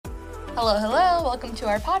Hello, hello. Welcome to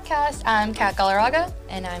our podcast. I'm Kat Galarraga.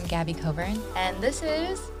 And I'm Gabby Coburn. And this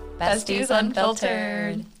is Besties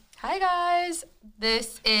Unfiltered. Hi, guys.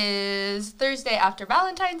 This is Thursday after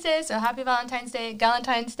Valentine's Day, so happy Valentine's Day,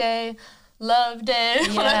 Galentine's Day, Love Day,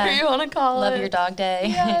 whatever you want to call Love it. your dog day,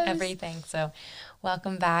 Yes. everything. So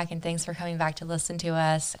welcome back, and thanks for coming back to listen to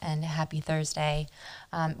us, and happy Thursday.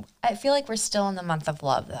 I feel like we're still in the month of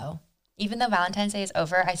love, though. Even though Valentine's Day is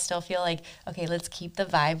over, I still feel like, okay, let's keep the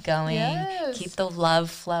vibe going, Yes. keep the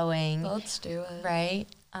love flowing, Let's do it. right?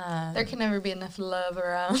 There can never be enough love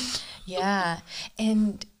around. Yeah.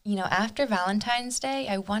 And, you know, after Valentine's Day,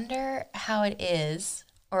 I wonder how it is,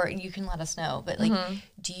 or you can let us know, but like,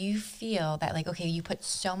 do you feel that like, okay, you put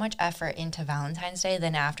so much effort into Valentine's Day,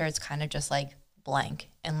 then after it's kind of just like blank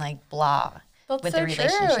and like blah That's with so the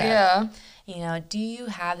relationship? true, yeah. You know, do you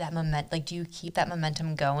have that do you keep that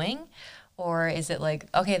momentum going? Or is it like,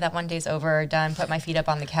 okay, that one day's over, done, put my feet up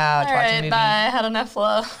on the couch, All watch a right, movie, bye. Had enough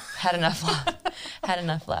love. had enough love, had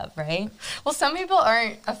enough love, right? Well, some people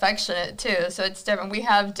aren't affectionate too, so it's different. We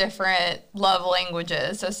have different love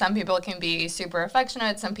languages. So some people can be super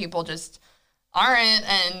affectionate, some people just aren't,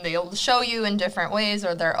 and they'll show you in different ways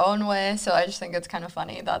or their own way. So I just think it's kind of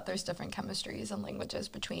funny that there's different chemistries and languages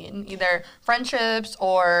between either friendships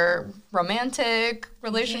or romantic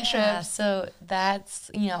relationships. Yeah, so that's,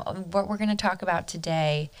 you know, what we're going to talk about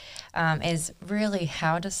today is really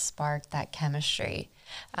how to spark that chemistry.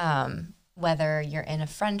 Whether you're in a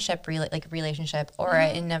friendship relationship or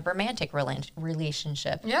in a romantic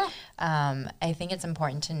relationship. Yeah. I think it's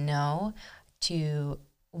important to know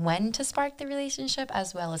when to spark the relationship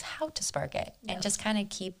as well as how to spark it, and just kind of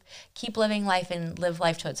keep living life and live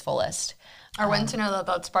life to its fullest. Or when to know that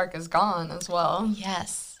that spark is gone as well.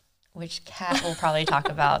 Yes, which Kat will probably talk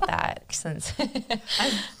about that since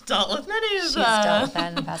I've dealt with many of she's them. dealt with that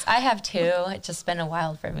in the past. I have too. It's just been a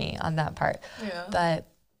while for me on that part. Yeah. But,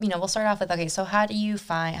 you know, we'll start off with, okay, so how do you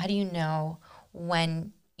know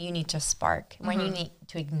when you need to spark, when you need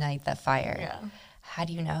to ignite that fire? Yeah. How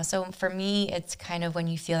do you know? So for me, it's kind of when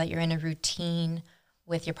you feel that you're in a routine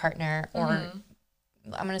with your partner, or I'm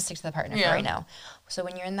going to stick to the partner for right now. So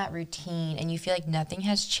when you're in that routine and you feel like nothing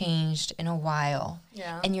has changed in a while,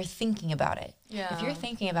 and you're thinking about it. Yeah. If you're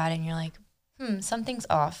thinking about it and you're like, something's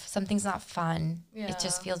off, something's not fun, it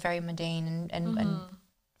just feels very mundane and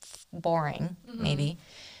boring, maybe,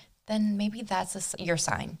 then maybe that's your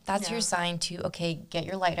sign. That's your sign to, okay, get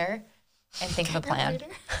your lighter and think of a plan.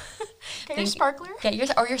 Get your sparkler. Get your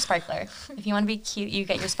sparkler. If you want to be cute, you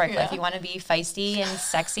get your sparkler. If you want to be feisty and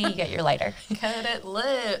sexy, you get your lighter. Get it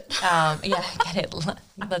lit. Get it.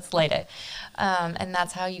 Let's light it. And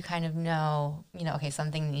that's how you kind of know, okay,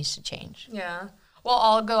 something needs to change. Yeah. Well,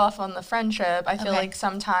 I'll go off on the friendship. I feel like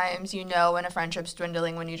sometimes you know when a friendship's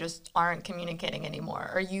dwindling when you just aren't communicating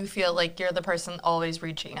anymore, or you feel like you're the person always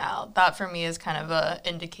reaching out. That for me is kind of a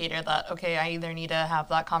indicator that, okay, I either need to have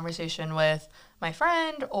that conversation with my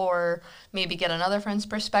friend or maybe get another friend's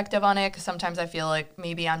perspective on it, because sometimes I feel like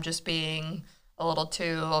maybe I'm just being a little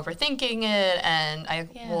too overthinking it, and I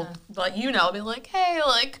will let you know, be like, hey,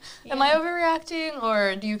 like, am I overreacting,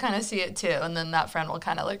 or do you kind of see it too? And then that friend will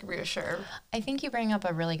kind of like reassure. I think you bring up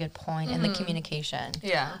a really good point in the communication.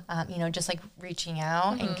 Yeah. Just like reaching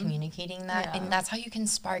out and communicating that, and that's how you can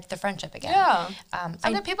spark the friendship again. Yeah.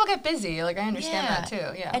 Sometimes people get busy. Like, I understand that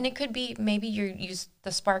too. Yeah. And it could be maybe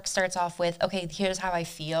the spark starts off with, okay, here's how I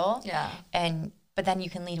feel. Yeah. But then you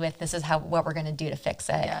can lead with, this is what we're going to do to fix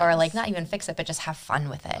it. Yes. Or like not even fix it, but just have fun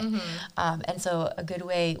with it. And so a good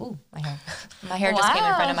way, my hair just came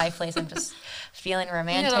in front of my face. I'm just feeling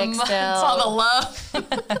romantic still. It's all the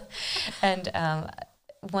love. And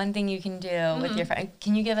one thing you can do with your friend,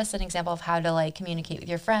 can you give us an example of how to like communicate with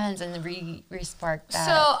your friends and re-spark that?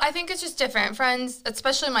 So I think it's just different. Friends,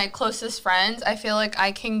 especially my closest friends, I feel like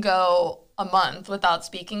I can go a month without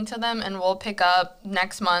speaking to them, and we'll pick up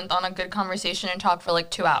next month on a good conversation and talk for like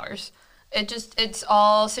 2 hours. It's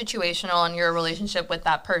all situational in your relationship with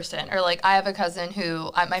that person. Or like, I have a cousin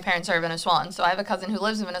my parents are Venezuelan, so I have a cousin who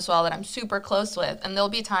lives in Venezuela that I'm super close with, and there'll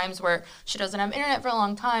be times where she doesn't have internet for a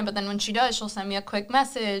long time, but then when she does, she'll send me a quick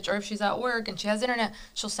message, or if she's at work and she has internet,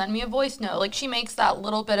 she'll send me a voice note. Like, she makes that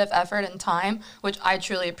little bit of effort and time, which I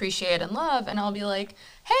truly appreciate and love, and I'll be like,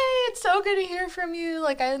 hey, it's so good to hear from you.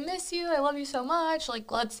 Like, I miss you. I love you so much. Like,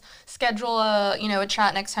 let's schedule a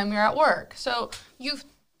chat next time you're at work. So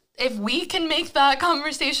if we can make that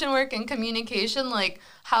conversation work and communication, like,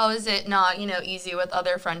 how is it not, easy with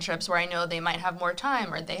other friendships where I know they might have more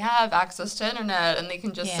time or they have access to internet and they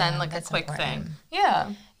can just send like a quick thing.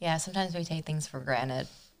 Yeah. Yeah. Sometimes we take things for granted.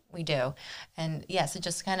 We do. And so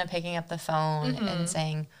just kind of picking up the phone and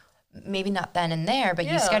saying, maybe not then and there, but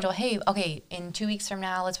Yeah. you schedule, hey, okay, in 2 weeks from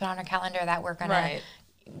now, let's put on our calendar that we're going to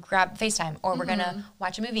grab FaceTime, or we're going to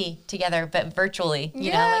watch a movie together, but virtually,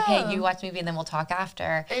 you know, like, hey, you watch a movie and then we'll talk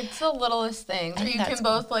after. It's the littlest things. Or you can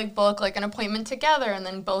both like book like an appointment together and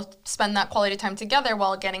then both spend that quality time together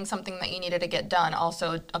while getting something that you needed to get done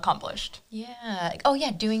also accomplished. Yeah. Oh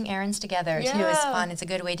yeah, doing errands together too is fun. It's a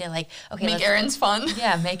good way to like, okay, make errands fun.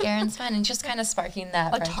 Yeah, make errands fun, and just kind of sparking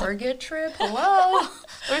that. A Target trip. Hello.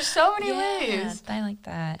 There's so many ways. I like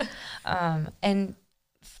that. And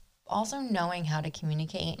also knowing how to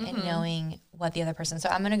communicate and knowing what the other person. So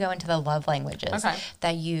I'm going to go into the love languages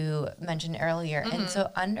that you mentioned earlier. And so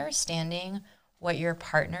understanding what your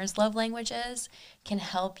partner's love language is can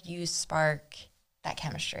help you spark that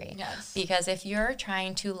chemistry. Yes. Because if you're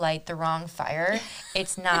trying to light the wrong fire,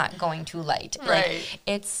 it's not going to light. Right. Like,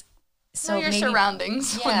 it's so your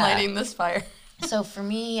surroundings when lighting this fire. So for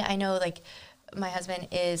me, I know like my husband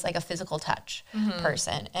is like a physical touch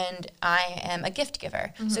person, and I am a gift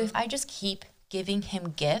giver. So if I just keep giving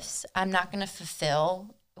him gifts, I'm not going to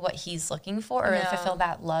fulfill what he's looking for, or fulfill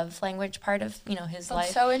that love language part of, you know, his life.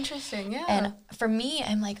 That's so interesting. Yeah. And for me,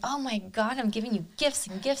 I'm like, oh my God, I'm giving you gifts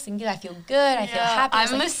and gifts and gifts. I feel good. I feel happy.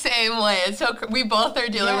 I'm the same way. It's so we both are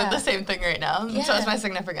dealing with the same thing right now. And so is my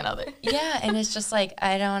significant other. Yeah. And it's just like,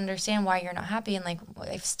 I don't understand why you're not happy. And like,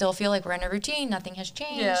 I still feel like we're in a routine. Nothing has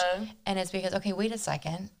changed. Yeah. And it's because, okay, wait a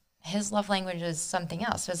second. His love language is something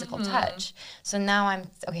else, physical touch. So now I'm,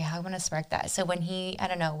 okay, how am I going to spark that? So when he, I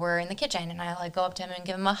don't know, we're in the kitchen and I like go up to him and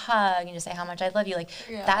give him a hug and just say how much I love you. Like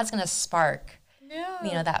that's going to spark,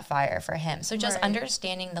 you know, that fire for him. So just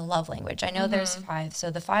understanding the love language. I know there's 5.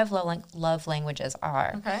 So the 5 love languages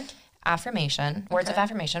are affirmation, words of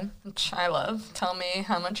affirmation. Which I love. Tell me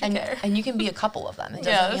how much you care. And you can be a couple of them. It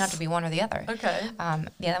doesn't have to be one or the other. Okay.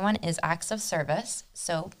 The other one is acts of service.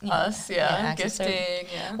 So you know, us, gifting,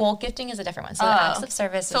 Well, gifting is a different one. So acts of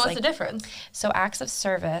service so is what's the difference? So acts of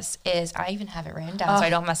service is, I even have it written down so I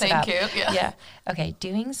don't mess it up. Thank you. Yeah. Okay,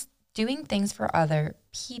 doing things for other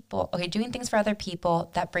people. Okay, doing things for other people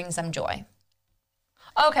that brings them joy.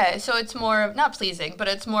 Okay, so it's more of, not pleasing, but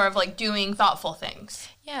it's more of like doing thoughtful things.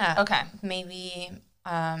 Yeah. Okay. Maybe,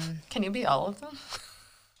 can you be all of them?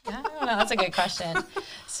 I don't know. That's a good question.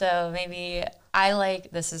 So maybe I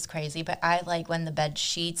like, this is crazy, but I like when the bed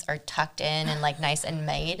sheets are tucked in and like nice and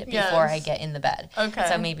made before I get in the bed. Okay.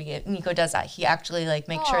 So maybe Nico does that. He actually like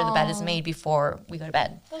makes sure the bed is made before we go to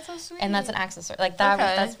bed. That's so sweet. And that's an accessory. Like that.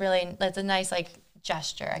 That's really, that's a nice like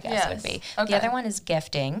gesture, I guess would be. Okay. The other one is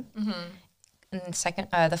gifting. And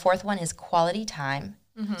the fourth one is quality time.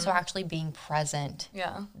 So actually being present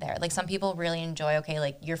there. Like some people really enjoy, okay,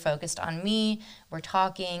 like you're focused on me, we're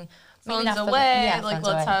talking. Phones away, like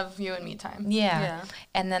let's have you and me time. Yeah.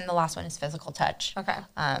 And then the last one is physical touch. Okay.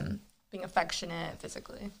 Being affectionate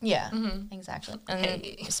physically. Yeah, exactly. And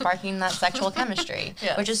sparking that sexual chemistry,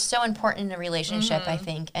 which is so important in a relationship, I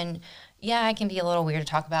think. And yeah, it can be a little weird to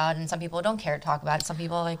talk about, and some people don't care to talk about it. Some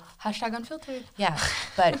people like #unfiltered. Yeah,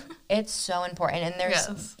 but it's so important. And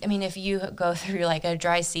there's, I mean, if you go through like a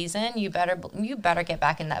dry season, you better get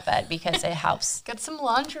back in that bed because it helps. Get some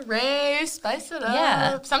lingerie, spice it up.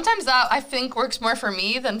 Yeah. Sometimes that I think works more for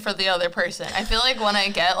me than for the other person. I feel like when I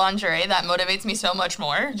get lingerie, that motivates me so much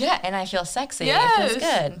more. Yeah, and I feel sexy. Yes. It feels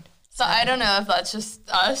good. So I don't know if that's just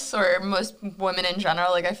us or most women in general.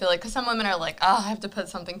 Like I feel like, because some women are like, oh, I have to put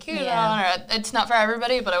something cute on, or it's not for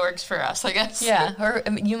everybody, but it works for us, I guess. Yeah, or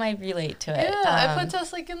you might relate to it. Yeah, it puts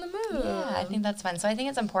us like in the mood. Yeah, I think that's fun. So I think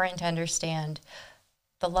it's important to understand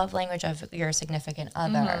the love language of your significant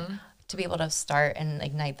other to be able to start and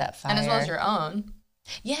ignite that fire. And as well as your own.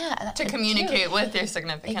 Yeah. To communicate with your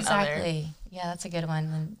significant other. Exactly. Yeah, that's a good one.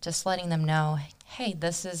 And just letting them know, hey,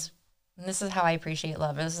 this is how I appreciate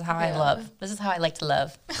love. This is how I love. This is how I like to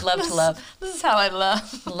love. Love to love. This is how I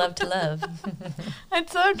love. Love to love.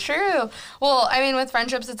 It's so true. Well, I mean, with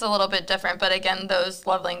friendships, it's a little bit different. But again, those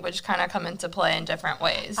love language kind of come into play in different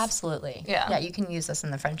ways. Absolutely. Yeah. Yeah, you can use this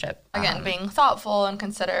in the friendship. Again, being thoughtful and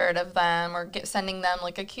considerate of them, or sending them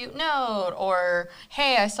like a cute note, or,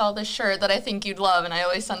 hey, I saw this shirt that I think you'd love, and I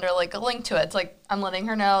always send her like a link to it. It's like I'm letting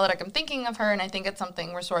her know that like, I'm thinking of her, and I think it's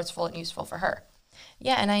something resourceful and useful for her.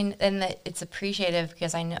 Yeah, and that it's appreciative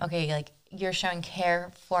because I know, okay, like you're showing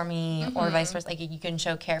care for me, or vice versa. Like you can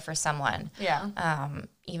show care for someone. Yeah.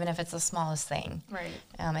 Even if it's the smallest thing. Right.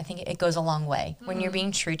 I think it goes a long way when you're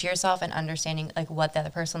being true to yourself and understanding like what the other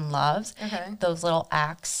person loves. Okay. Those little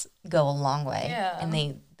acts go a long way. Yeah. And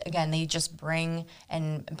they just bring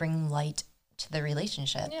light to the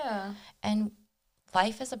relationship. Yeah. And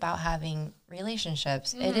life is about having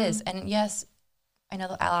relationships. It is, and yes. I know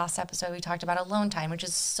the last episode we talked about alone time, which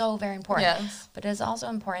is so very important. Yes. But it is also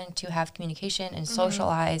important to have communication and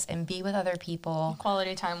socialize and be with other people.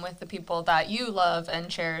 Quality time with the people that you love and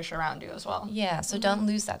cherish around you as well. Yeah, so don't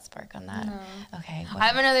lose that spark on that. No. Okay. I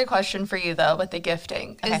have another question for you, though, with the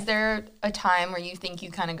gifting. Okay. Is there a time where you think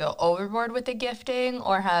you kind of go overboard with the gifting,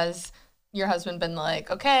 or has your husband been like,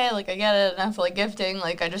 okay, like, I get it, enough like gifting,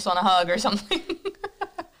 like, I just want a hug or something?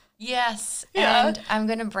 Yes, and I'm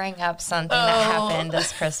going to bring up something that happened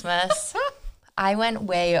this Christmas. I went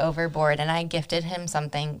way overboard, and I gifted him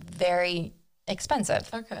something very expensive.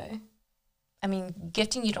 Okay. I mean,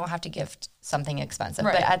 gifting, you don't have to gift something expensive.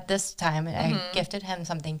 Right. But at this time, I gifted him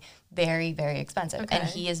something very, very expensive. Okay. And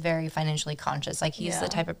he is very financially conscious. Like, he's the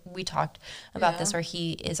type of, we talked about this, where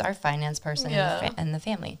he is our finance person in the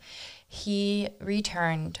family. He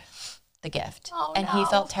returned the gift, and he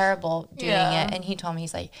felt terrible doing it. And he told me,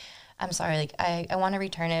 he's like, I'm sorry, like, I want to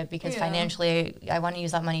return it because financially I want to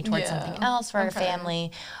use that money towards something else for our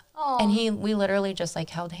family. And we literally just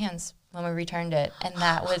like held hands when we returned it. And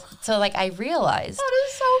that was, so like, I realized. That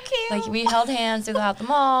is so cute. Like, we held hands throughout the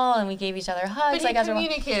mall, and we gave each other hugs. But he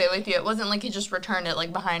communicated with you. It wasn't like he just returned it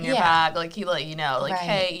like behind your back. Like, he let you know, like,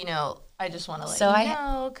 hey, you know, I just want to let you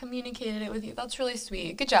know, communicated it with you. That's really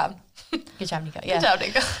sweet. Good job. Good job, Nico. Yeah. Good job,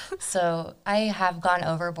 Nico. So I have gone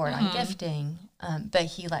overboard on gifting, but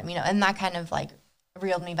he let me know. And that kind of like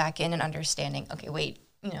reeled me back in and understanding, okay, wait,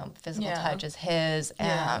 you know, physical touch is his.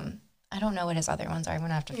 I don't know what his other ones are. I'm going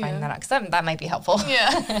to have to find that out, because that might be helpful.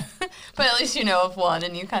 Yeah. But at least you know of one,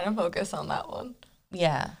 and you kind of focus on that one.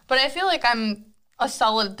 Yeah. But I feel like I'm a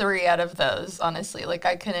solid 3 out of those, honestly. Like,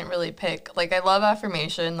 I couldn't really pick. Like, I love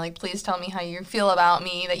affirmation. Like, please tell me how you feel about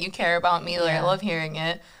me, that you care about me. Like, I love hearing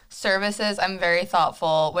it. Services, I'm very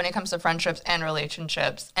thoughtful when it comes to friendships and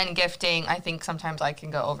relationships. And gifting, I think sometimes I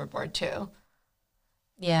can go overboard, too.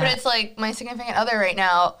 Yeah. But it's like, my significant other right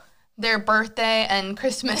now, their birthday and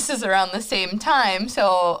Christmas is around the same time.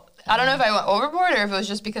 So I don't know if I went overboard or if it was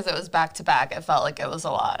just because it was back to back. It felt like it was a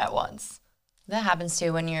lot at once. That happens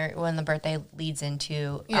too when the birthday leads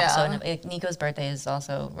into Nico's birthday is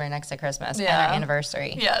also right next to Christmas and our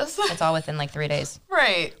anniversary. Yes. It's all within like 3 days.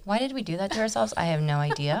 Right. Why did we do that to ourselves? I have no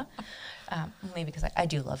idea. Maybe because I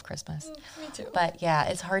do love Christmas. Me too. But yeah,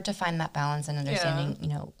 it's hard to find that balance and understanding, you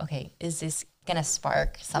know, okay, is this going to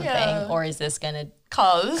spark something or is this going to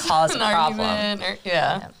cause a problem?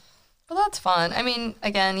 Well, that's fun. I mean,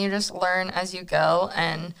 again, you just learn as you go.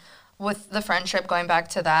 And with the friendship, going back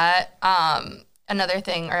to that, another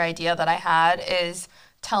thing or idea that I had is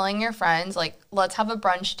telling your friends, like, let's have a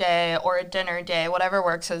brunch day or a dinner day, whatever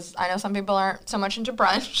works. Because I know some people aren't so much into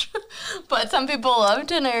brunch, but some people love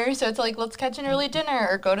dinner. So it's like, let's catch an early dinner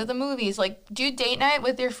or go to the movies. Like, do date night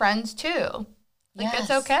with your friends too. Like,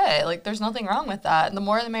 it's okay. Like, there's nothing wrong with that. And the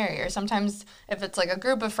more the merrier. Sometimes if it's like a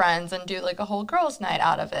group of friends, and do like a whole girls' night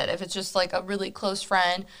out of it. If it's just like a really close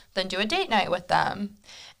friend, then do a date night with them.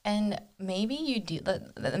 And maybe you do,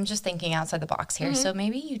 I'm just thinking outside the box here. So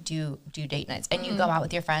maybe you do date nights and you go out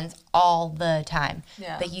with your friends all the time.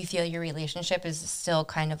 Yeah. But you feel your relationship is still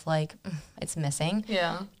kind of like, it's missing.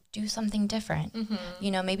 Yeah. Do something different.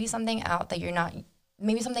 You know, maybe something out that you're not,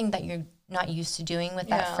 maybe something that you're not used to doing with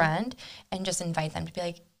that friend, and just invite them to be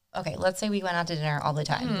like, okay, let's say we went out to dinner all the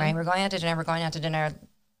time, right? We're going out to dinner.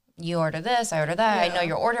 You order this, I order that. I know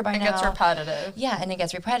your order by now. It gets repetitive. Yeah, and it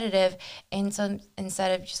gets repetitive. And so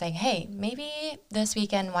instead of just saying, hey, maybe this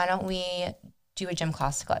weekend, why don't we do a gym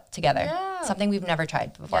class together? Yeah. Something we've never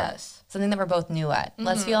tried before. Yes. Something that we're both new at.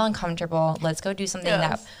 Let's feel uncomfortable. Let's go do something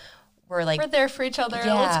that we're like. We're there for each other.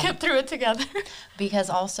 Yeah. Let's get through it together. Because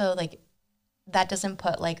also, like, that doesn't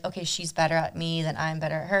put like, okay, she's better at me than I'm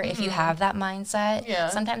better at her. If you have that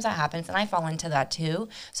mindset, sometimes that happens, and I fall into that too.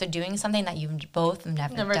 So doing something that you've both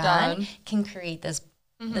never done can create this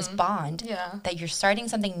this bond that you're starting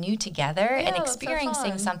something new together and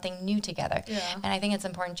experiencing something new together. Yeah. And I think it's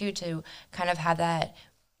important too to kind of have that,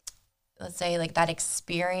 let's say, like that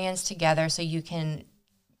experience together, so you can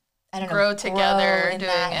grow together doing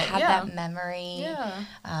that, it. Have that memory. Yeah.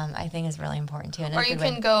 I think is really important too. Or you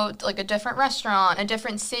can go to like a different restaurant, a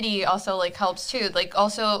different city also like helps too. Like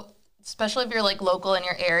also, especially if you're like local in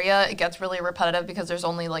your area, it gets really repetitive because there's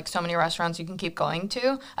only like so many restaurants you can keep going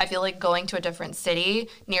to. I feel like going to a different city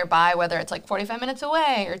nearby, whether it's like 45 minutes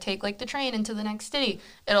away or take like the train into the next city,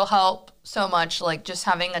 it'll help so much, like just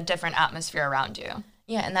having a different atmosphere around you.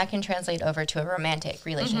 Yeah, and that can translate over to a romantic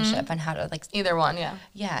relationship and how to like... Either one, yeah.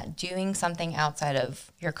 Yeah, doing something outside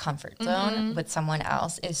of your comfort zone with someone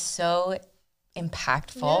else is so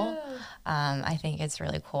impactful. Yeah. I think it's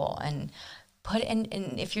really cool. And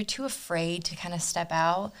if you're too afraid to kind of step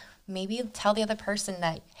out, maybe tell the other person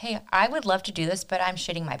that, hey, I would love to do this, but I'm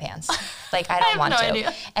shitting my pants. Like, I don't want no to.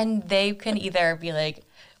 idea. And they can either be like,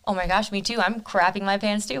 oh my gosh, me too. I'm crapping my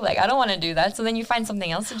pants too. Like, I don't want to do that. So then you find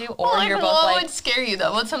something else to do, or Like, you're both what like, would scare you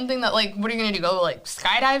though? What's something that like, what are you gonna do? Go like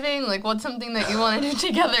skydiving? Like, what's something that you want to do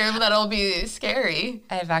together that'll be scary?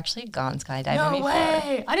 I've actually gone skydiving No before.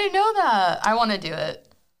 way! I didn't know that. I want to do it.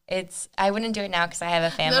 I wouldn't do it now because I have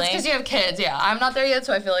a family. That's because you have kids. Yeah, I'm not there yet,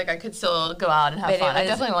 so I feel like I could still go out and have But fun. I it was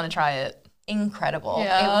definitely want to try it. Incredible.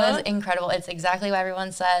 Yeah. It was incredible. It's exactly what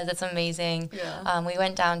everyone says. It's amazing. Yeah. We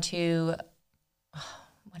went down to,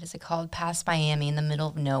 what is it called? Past Miami in the middle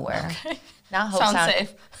of nowhere. Okay. Not Hope Sounds Sound.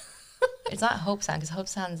 safe. It's not Hope Sound because Hope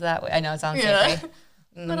Sound's that way. I know it sounds Yeah. safe, right?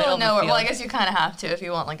 In the Middle of nowhere. Well, I field. guess you kind of have to if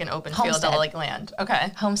you want like an open field Homestead. to like land.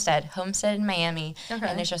 Okay. Homestead in Miami. Okay.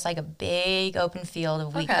 And it's just like a big open field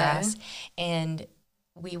of wheatgrass. And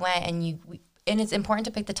we went and it's important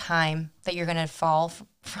to pick the time that you're going to fall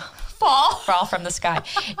from the sky.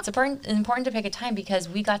 It's important to pick a time because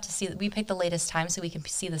we picked the latest time so we can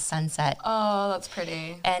see the sunset. Oh, that's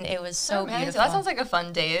pretty. And it was so Romantic. beautiful. That sounds like a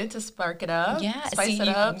fun day to spark it up. Yeah. Spice see, it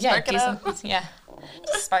up. Yeah, Spark it up. Yeah.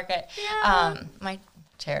 Just spark it. Yeah. My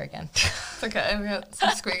chair again. It's okay. We got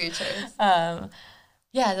some squeaky chairs.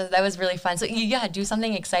 Yeah, that was really fun. So yeah, do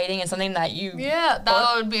something exciting and something that you. Yeah,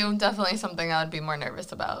 that would be definitely something I would be more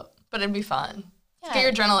nervous about, but it'd be fun. Yeah. Get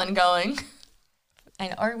your adrenaline going.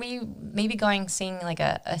 Or maybe going seeing like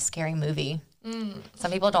a scary movie.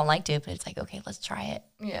 Some people don't like to, but it's like, okay, let's try it.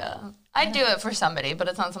 Yeah, I'd do it for somebody, but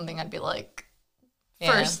it's not something I'd be like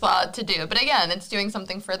Yeah. first thought to do. But again, it's doing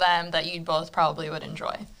something for them that you both probably would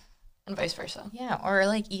enjoy, and vice versa. Yeah, or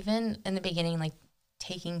like even in the beginning, like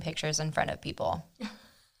taking pictures in front of people.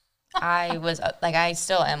 I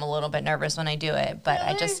still am a little bit nervous when I do it, but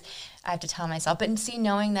Really? I have to tell myself. But see,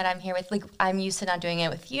 knowing that I'm here with, like, I'm used to not doing it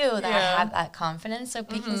with you, that I Yeah. have that confidence. So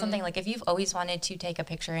picking something, like if you've always wanted to take a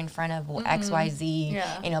picture in front of XYZ,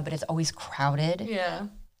 Yeah. but it's always crowded, Yeah.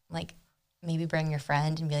 like maybe bring your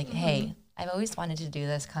friend and be like, hey, I've always wanted to do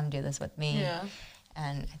this. Come do this with me. Yeah.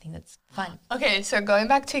 And I think that's fun. Okay, so going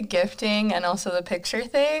back to gifting and also the picture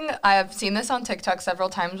thing, I've seen this on TikTok several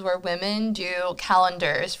times where women do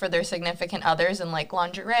calendars for their significant others in like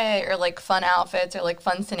lingerie or like fun outfits or like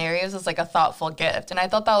fun scenarios as like a thoughtful gift. And I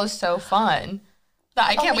thought that was so fun. That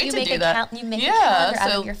I can't wait to do that. You make a calendar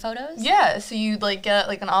out of your photos? Yeah, so you like get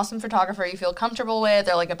like an awesome photographer you feel comfortable with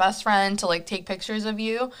or like a best friend to like take pictures of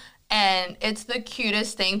you. And it's the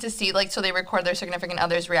cutest thing to see, like, so they record their significant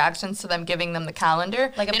other's reactions to them giving them the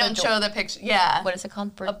calendar. Like a they don't boudoir. show the picture. Yeah. What is it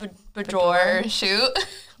called? A boudoir shoot.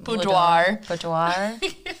 Boudoir. Boudoir.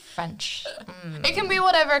 French. It can be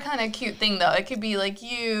whatever kind of cute thing, though. It could be, like,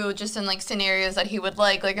 you just in, like, scenarios that he would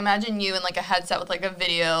like. Like, imagine you in, like, a headset with, like, a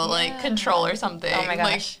video, like, control or something. Oh my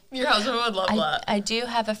gosh. Like, your husband would love that. I do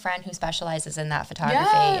have a friend who specializes in that photography,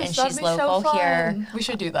 Yes, and that'd she's be so local fun. here. We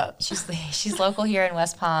should do that. She's local here in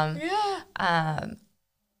West Palm. Yeah.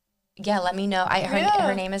 Yeah, let me know.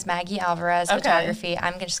 Her name is Maggie Alvarez Okay. Photography.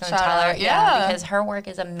 I'm just going to Shout tell her, out, yeah. because her work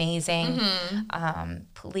is amazing.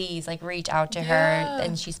 Please, like, reach out to her,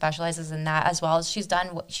 and she specializes in that as well as she's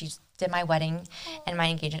did my wedding and my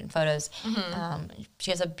engagement photos. She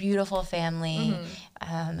has a beautiful family,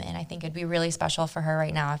 and I think it'd be really special for her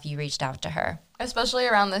right now if you reached out to her. Especially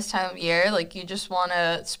around this time of year, like you just want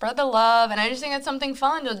to spread the love, and I just think it's something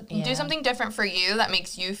fun to do something different for you that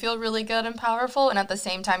makes you feel really good and powerful, and at the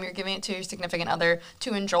same time you're giving it to your significant other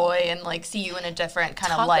to enjoy and like see you in a different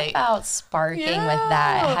kind of light. Talk about sparking with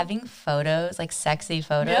that, having photos, like sexy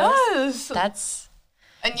photos. Yes, That's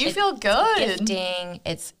and you feel good. gifting.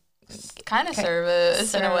 It's Kind of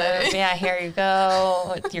service in a way. Yeah, here you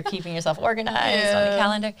go. You're keeping yourself organized on the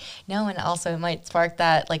calendar. No, and also it might spark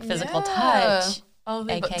that like physical touch. Oh,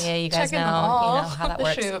 AKA, you guys know, how that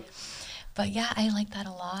works. Shoot. But yeah, I like that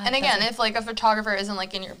a lot. And again, if like a photographer isn't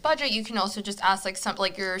like in your budget, you can also just ask like some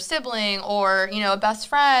like your sibling or a best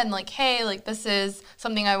friend, like, hey, like this is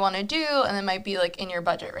something I want to do, and it might be like in your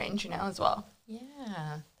budget range, as well.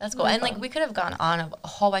 Yeah, that's cool. And like we could have gone on a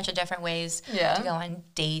whole bunch of different ways to go on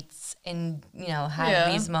dates and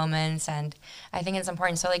have these moments, and I think it's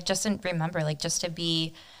important. So like just to remember, like just to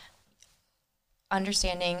be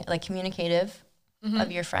understanding, like communicative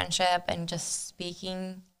of your friendship, and just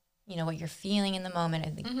speaking what you're feeling in the moment,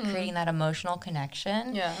 and creating that emotional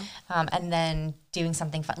connection. Yeah. And then doing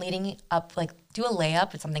something fun, leading up, like do a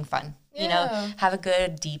layup with something fun. Yeah. Have a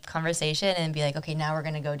good deep conversation and be like, okay, now we're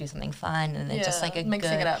gonna go do something fun, and it's just like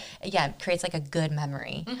mixing it up. Yeah, it creates like a good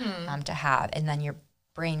memory to have, and then your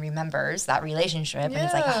brain remembers that relationship, and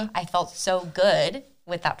it's like, oh, I felt so good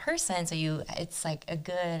with that person. So it's like a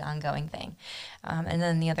good ongoing thing. And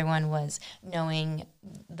then the other one was knowing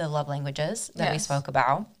the love languages that we spoke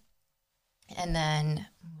about. And then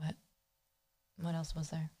what else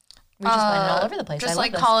was there? We just went all over the place. Just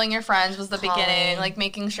like calling your friends was the beginning, like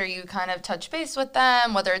making sure you kind of touch base with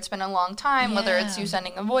them, whether it's been a long time, whether it's you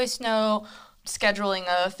sending a voice note, scheduling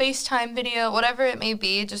a FaceTime video, whatever it may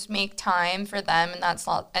be. Just make time for them in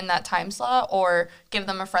that time slot, or give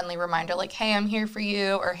them a friendly reminder like, hey, I'm here for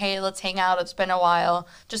you, or hey, let's hang out, it's been a while.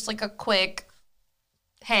 Just like a quick,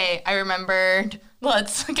 hey, I remembered,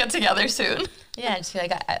 let's get together soon. Yeah, just feel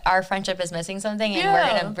like our friendship is missing something,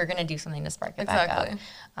 and we're gonna do something to spark it back up.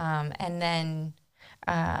 And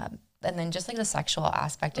then just like the sexual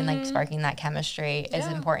aspect and like sparking that chemistry is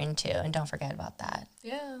important too. And don't forget about that.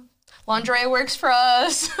 Yeah, lingerie works for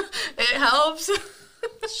us. It helps.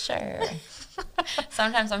 Sure.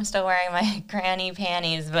 Sometimes I'm still wearing my granny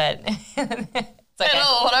panties, but. Okay.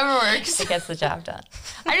 Whatever works. It gets the job done.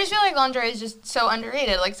 I just feel like lingerie is just so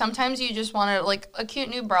underrated. Like, sometimes you just want to, like, a cute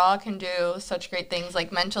new bra can do such great things,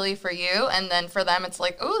 like, mentally for you. And then for them, it's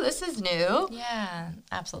like, oh, this is new. Yeah,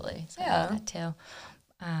 absolutely. So I love that too.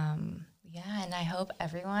 And I hope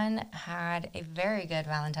everyone had a very good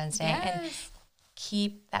Valentine's Day. Yes. And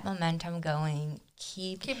keep that momentum going.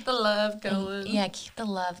 Keep the love going. Keep the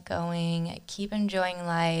love going. Keep enjoying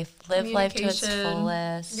life. Live life to its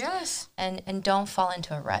fullest. Yes. And don't fall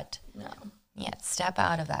into a rut. No. Yeah, step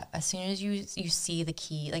out of that. As soon as you see the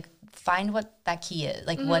key, like find what that key is.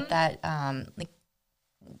 Like what that like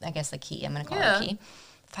I guess the key. I'm gonna call it a key.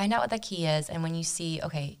 Find out what that key is, and when you see,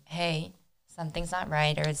 okay, hey, something's not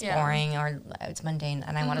right, or it's boring, or it's mundane,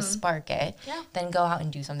 and I want to spark it, then go out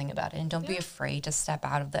and do something about it. And don't be afraid to step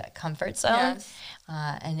out of the comfort zone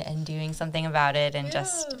and doing something about it, and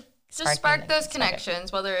just spark those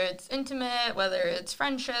connections, whether it's intimate, whether it's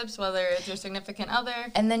friendships, whether it's your significant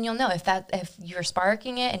other. And then you'll know if you're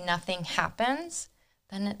sparking it and nothing happens,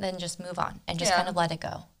 then just move on and just kind of let it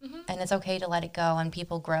go. And it's okay to let it go, and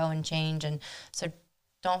people grow and change, and so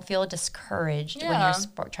don't feel discouraged when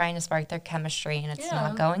you're trying to spark their chemistry and it's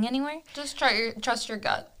not going anywhere. Just trust your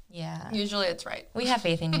gut. Yeah. Usually it's right. We have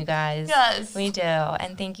faith in you guys. Yes. We do.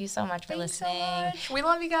 And thank you so much for listening. So much. We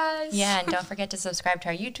love you guys. Yeah, and don't forget to subscribe to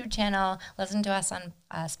our YouTube channel. Listen to us on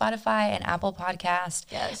Spotify and Apple Podcast.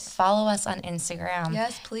 Yes. Follow us on Instagram.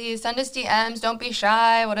 Yes, please. Send us DMs. Don't be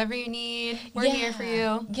shy. Whatever you need, we're here for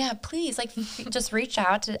you. Yeah, please. Like, just reach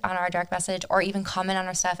out on our direct message, or even comment on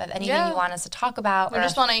our stuff if anything you want us to talk about. We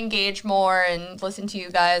just want to engage more and listen to you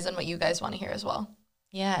guys and what you guys want to hear as well.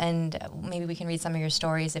 Yeah, and maybe we can read some of your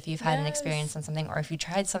stories if you've had an experience on something, or if you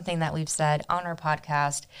tried something that we've said on our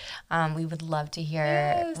podcast. We would love to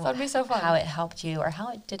hear that'd be so fun. How it helped you or how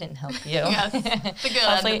it didn't help you. Yes, the good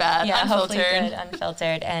and the bad, unfiltered. Hopefully good,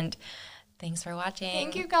 unfiltered. And thanks for watching.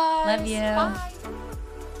 Thank you, guys. Love you. Bye.